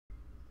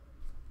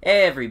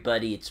Hey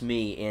everybody, it's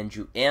me,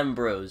 Andrew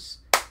Ambrose.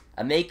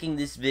 I'm making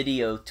this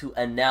video to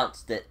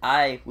announce that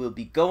I will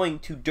be going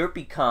to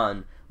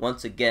DerpyCon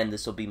once again.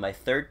 This will be my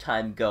third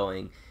time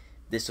going.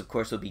 This, of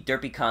course, will be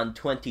DerpyCon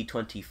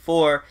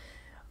 2024.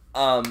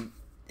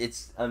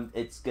 It's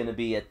gonna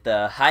be at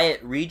the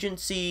Hyatt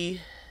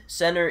Regency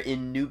Center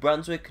in New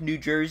Brunswick, New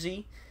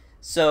Jersey.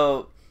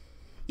 So,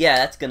 yeah,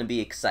 that's gonna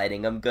be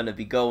exciting. I'm gonna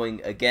be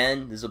going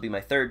again. This will be my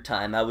third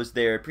time. I was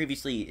there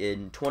previously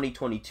in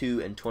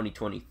 2022 and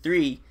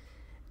 2023,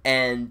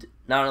 and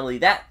not only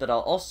that, but I'll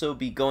also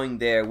be going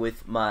there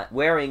with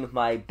wearing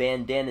my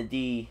Bandana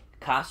Dee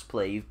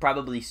cosplay. You've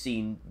probably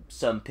seen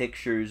some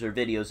pictures or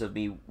videos of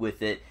me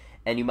with it,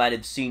 and you might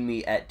have seen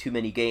me at Too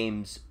Many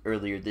Games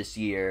earlier this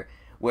year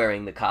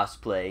wearing the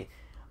cosplay.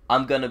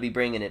 I'm gonna be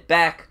bringing it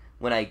back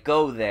when I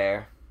go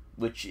there,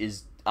 which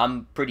is,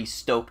 I'm pretty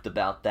stoked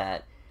about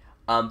that.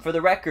 For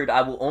the record,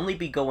 I will only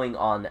be going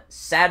on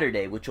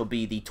Saturday, which will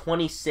be the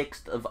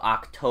 26th of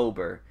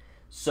October.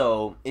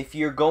 So, if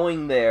you're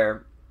going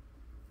there,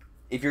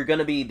 if you're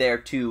gonna be there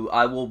too,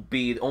 I will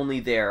be only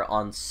there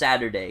on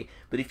Saturday.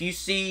 But if you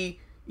see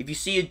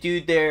a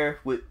dude there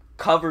with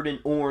covered in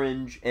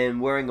orange and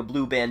wearing a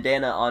blue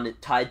bandana on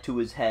it tied to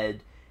his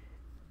head,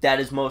 that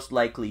is most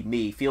likely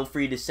me. Feel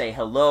free to say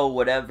hello,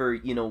 whatever,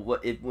 you know,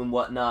 and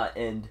whatnot,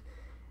 and,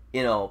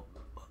 you know,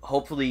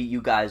 hopefully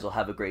you guys will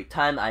have a great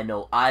time. I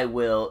know I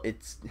will.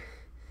 It's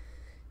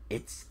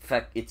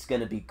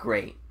gonna be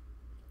great.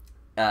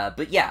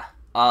 But yeah,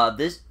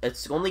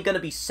 it's only gonna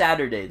be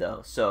Saturday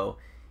though. So,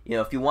 you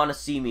know, if you want to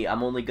see me,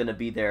 I'm only gonna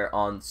be there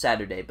on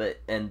Saturday.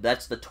 And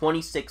that's the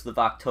 26th of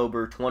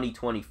October,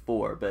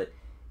 2024. But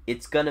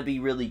it's gonna be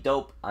really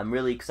dope. I'm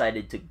really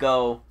excited to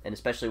go, and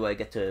especially when I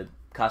get to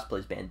cosplay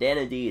as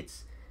Bandana Dee.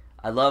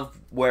 I love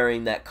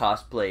wearing that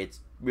cosplay.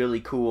 It's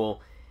really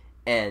cool,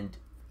 and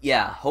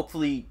yeah,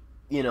 hopefully,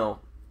 you know,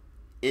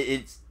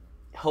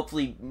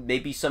 hopefully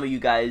maybe some of you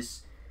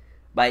guys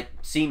might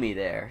see me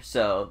there.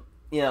 So,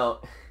 you know,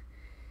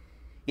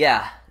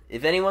 yeah,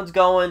 if anyone's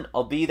going,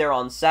 I'll be there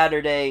on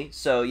Saturday.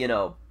 So, you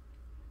know,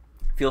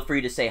 feel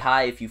free to say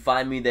hi if you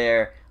find me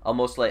there.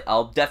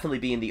 I'll definitely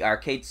be in the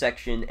arcade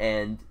section,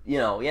 and, you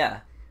know,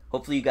 yeah,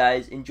 hopefully you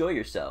guys enjoy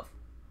yourself.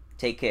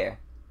 Take care.